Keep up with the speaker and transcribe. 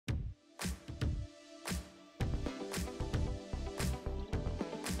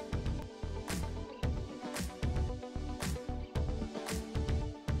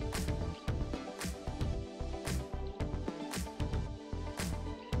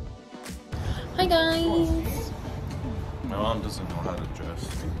Hi guys. My mom doesn't know how to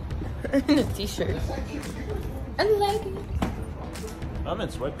dress. In a t-shirt. And leggings. I'm in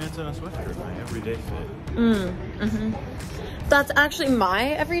sweatpants and a sweatshirt, my everyday fit. That's actually my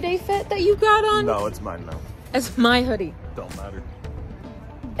everyday fit that you got on? No, it's mine now. It's my hoodie. Don't matter.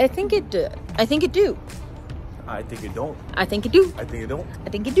 I think it do. I think it do. I think it don't. I think it do. I think it don't. I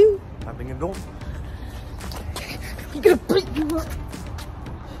think it do. I think it don't. I'm gonna beat you up.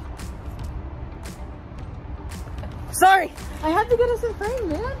 Sorry. I have to get us in frame,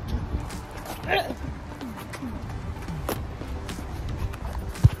 man.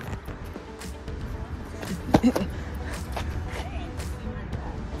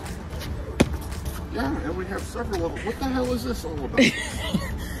 Yeah, and we have several of them. What the hell is this all about?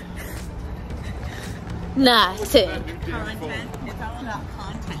 Nothing. Content. It's all about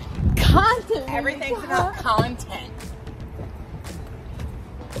content. Content. Everything's about content.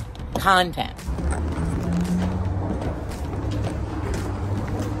 Content.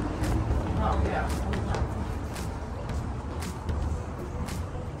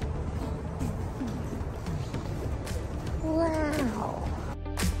 Wow.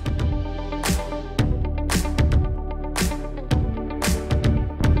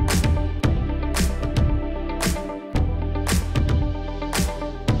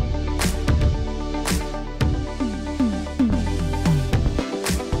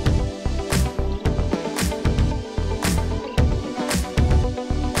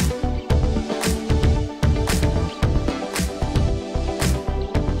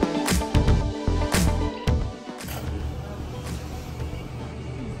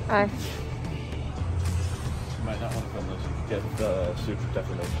 Hi. You might not want to film this. You could get sued for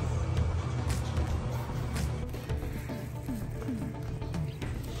defamation.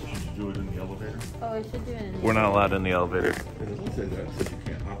 Should you do it in the elevator? Oh, I should do it in We're not allowed in the elevator. It doesn't say that. It says you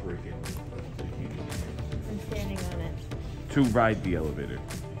can't operate it. I'm standing on it. To ride the elevator.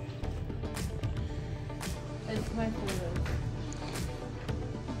 It's my photos.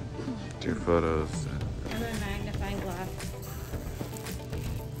 Your photos. I'm a magnifying glass.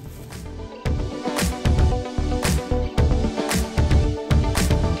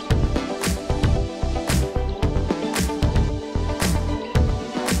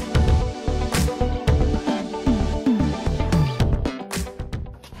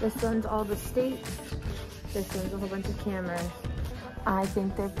 This one's all the states. This one's a whole bunch of cameras. I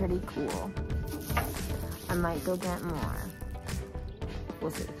think they're pretty cool. I might go get more.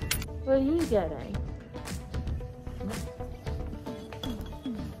 We'll see. What are you getting?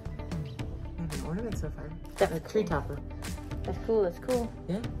 An ornament so far. That's a tree topper. That's cool, that's cool.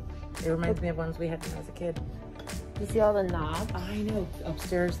 Yeah. It reminds me of ones we had when I was a kid. You see all the knobs? I know.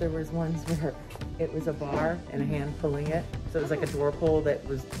 Upstairs there was ones where it was a bar and a hand pulling it. So it was like a door pull that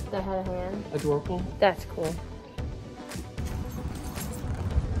was That had a hand? a door pull. That's cool.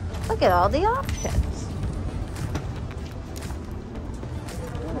 Look at all the options.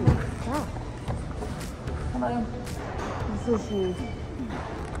 Oh. Hello. This is huge.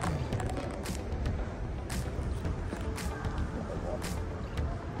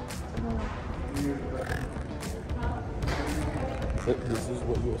 This is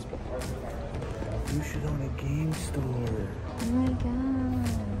what you expect. You should own a game store. Oh my god.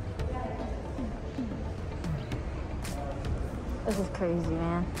 This is crazy,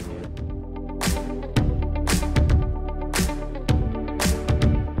 man.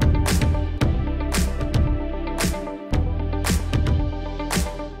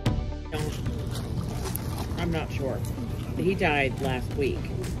 I'm not sure. He died last week.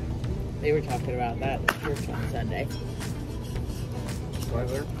 They were talking about that at church on Sunday.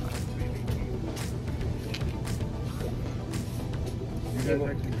 Tyler? You guys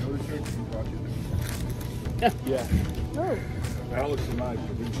actually go to church and watch it? Yeah. Oh. Alex and I,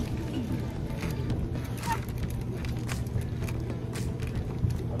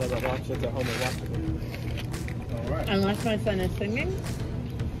 I never watched it at home and watched it. all right. Unless my son is singing.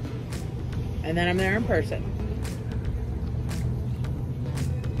 And then I'm there in person.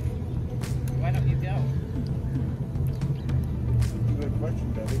 Why don't you go? Good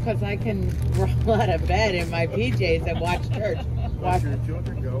question, Debbie. Because I can roll out of bed in my PJs and watch church. Watch your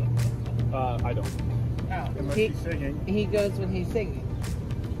children go, I don't. unless He, he's singing. he goes when he's singing.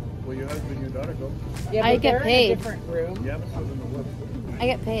 Well, your husband and your daughter go. Yeah, I but get they're paid. in a different room. Yavis live in the woods. I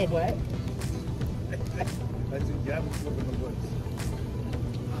get paid. What? I said Yavis live in the woods.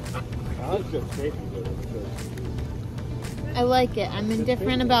 I like the safety there. I like it. I'm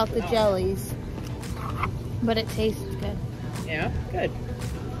indifferent about the jellies. But it tastes good. Yeah, good.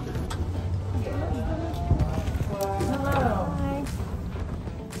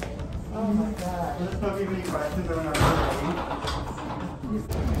 Hi.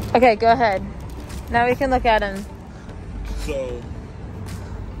 Okay, go ahead. Now we can look at them. So.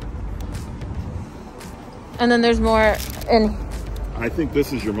 And then there's more in I think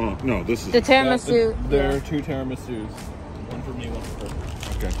this is your mom. No, this is the tiramisu. There are 2 tiramisus. One for me, one for her.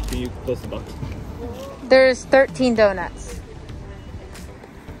 Okay. Can you close the box? There's 13 donuts.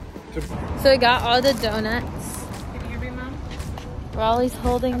 So we got all the donuts. Can you hear me, Mom? Raleigh's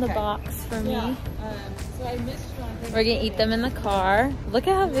holding the box for me. So I missed one thing. We're gonna eat them in the car. Look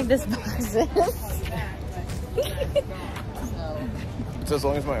at how big this box is. It's as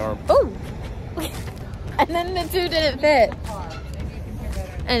long as my arm. Oh! And then the 2 didn't fit.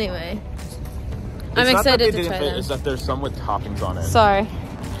 Anyway. I'm excited to try them. It's that there's some with toppings on it. Sorry.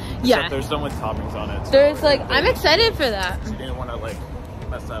 Yeah. There's some with toppings on it. So There's like, I'm excited for that. you didn't want to like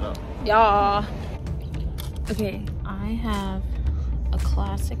mess that up. Yeah. Okay, I have a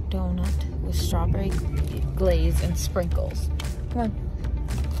classic donut with strawberry glaze and sprinkles. Come on.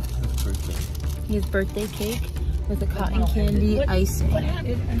 He has birthday cake with a cotton candy icing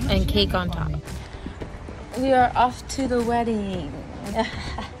and cake on top. We are off to the wedding.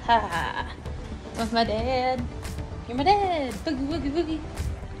 With my dad. You're my dad. Boogie, boogie, boogie.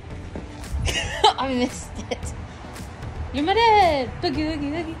 I missed it. You're my dad. Boogie,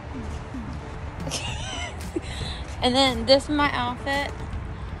 boogie, boogie. And then this is my outfit.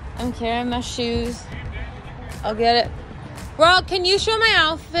 I'm carrying my shoes. I'll get it. Rob, can you show my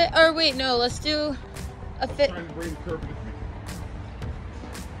outfit? Or wait, no, let's do a fit.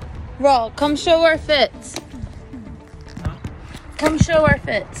 Rob, come show our fits. Come show our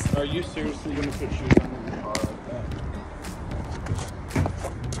fits. Are you seriously going to put shoes on the car like that?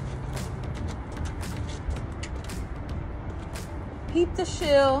 Peep the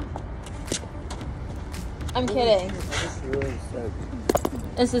shoe. I'm kidding.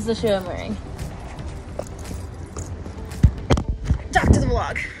 This is the shoe I'm wearing. Back to the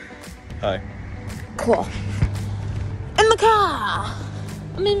vlog. Hi. Cool. In the car.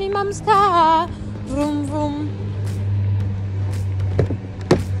 I'm in my mom's car. Vroom, vroom.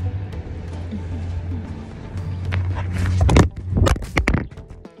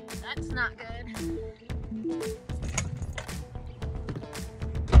 That's not good.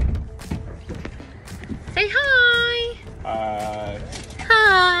 Say hi.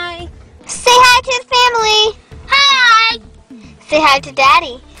 Hi. Say hi to the family. Hi. Say hi to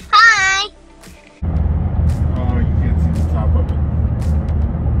Daddy. Hi. Oh, you can't see the top of it.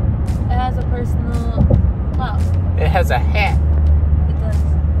 It has a personal cloud. It has a hat. It does.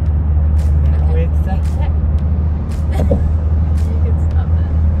 It's a hat. You can stop it.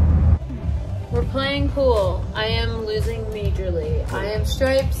 We're playing pool. I am losing majorly. I am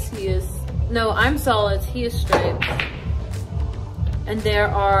stripes. He is... No, I'm solids. He is stripes. And there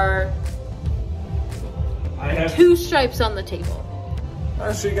are 2 stripes on the table. What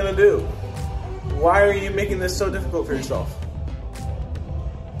are you going to do? Why are you making this so difficult for yourself?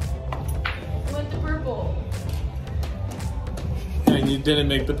 I went to purple. And you didn't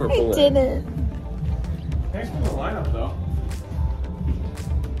make the purple. I didn't. Thanks for the lineup, though.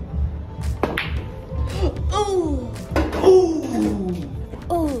 Oh! Ooh!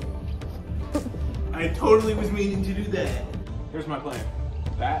 Oh! I totally was meaning to do that. Here's my plan.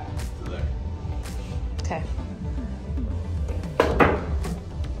 That to there. Okay.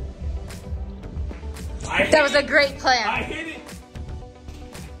 That was a great plan. I hit it.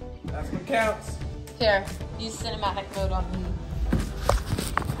 That's what counts. Here, use cinematic mode on me.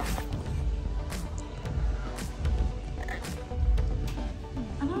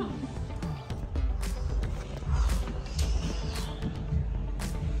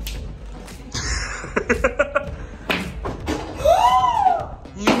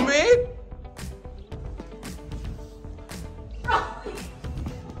 You made?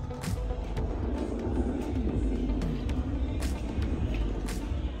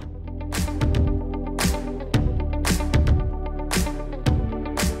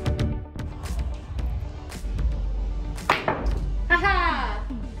 Haha!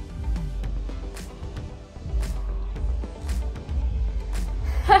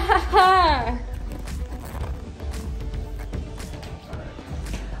 Ha ha ha!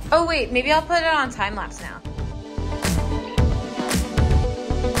 Oh wait, maybe I'll put it on time lapse now.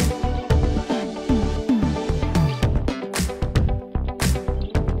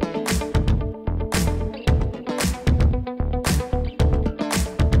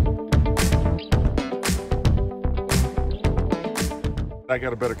 I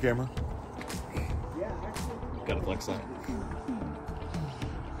got a better camera. Gotta flex that.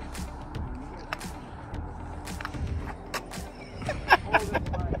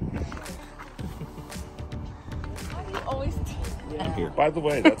 By the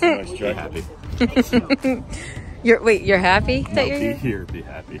way, that's a nice jacket. You're happy that you're Be here? here, be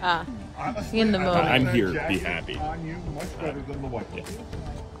happy. Ah, in the moment. I'm here, be happy. On you much better than the white one.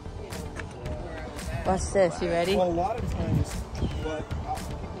 What's this? You ready? Well, a lot of times, what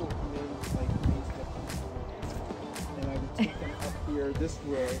people come in like and I would take them up here this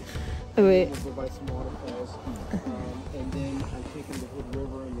way. Wait. And we'll go by some waterfalls, and then I take them to Hood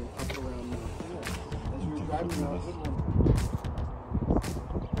River and then up around the hill. As you're driving around Hood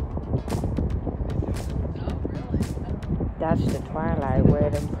That's the Twilight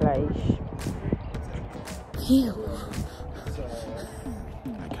wedding place. Phew.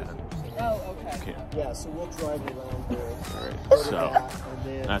 yeah, so we'll drive around there. Alright, so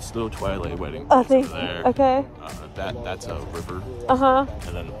that's the Twilight wedding. I think. There. Okay. That's a river. Uh-huh.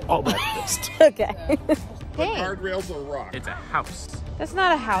 And then all that mist. Okay. The guardrails are rock. It's a house. That's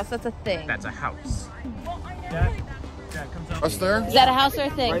not a house. That's a thing. That's a house. Dad comes out. Us there? Is that a house or a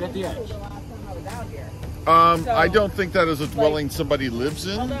thing? Right at the edge. I don't think that is a dwelling somebody lives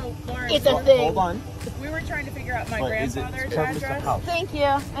in. It's a thing. Hold on. We were trying to figure out my But is it grandfather's service a address. house? Thank you.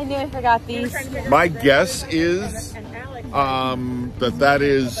 I knew I forgot these. My guess is that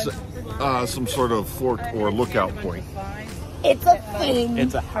is some sort of fort or lookout point. It's a thing.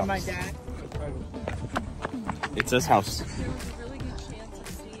 It's a From my house. dad. It says house. It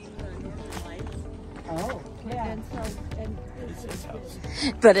says house.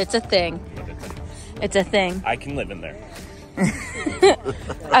 But it's a thing. It's a thing. I can live in there.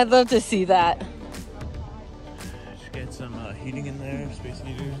 I'd love to see that. Just get some heating in there, space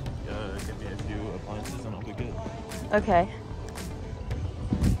heater. Get me a few appliances and I'll be good. Okay.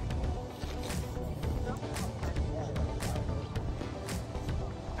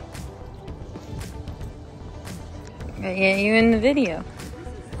 I get you in the video.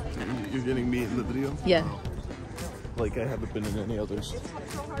 You're getting me in the video? Yeah. Like I haven't been in any others.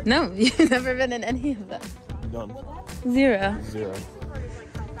 No, you've never been in any of them. None. Zero. Zero.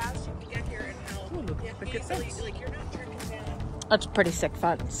 That's a pretty sick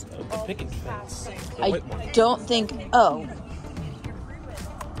fence. The picket fence. The I white one. don't think. Oh.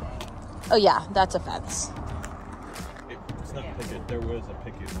 Oh yeah, that's a fence. It's not picket. There was a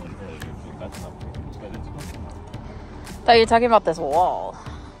picket one earlier. That's not picket. But it's Thought you were talking about this wall.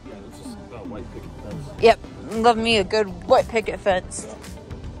 yeah, it's just a white picket fence. Yep, love me a good white picket fence.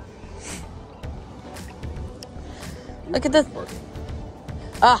 Look at this.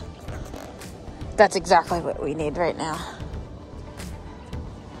 Ah, that's exactly what we need right now.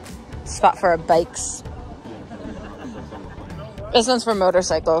 Spot for our bikes. This one's for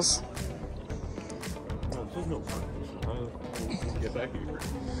motorcycles. No, there's no front. Get back here.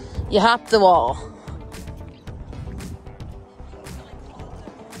 You hop the wall.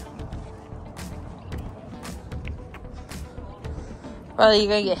 Well, you're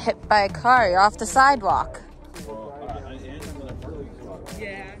gonna get hit by a car. You're off the sidewalk.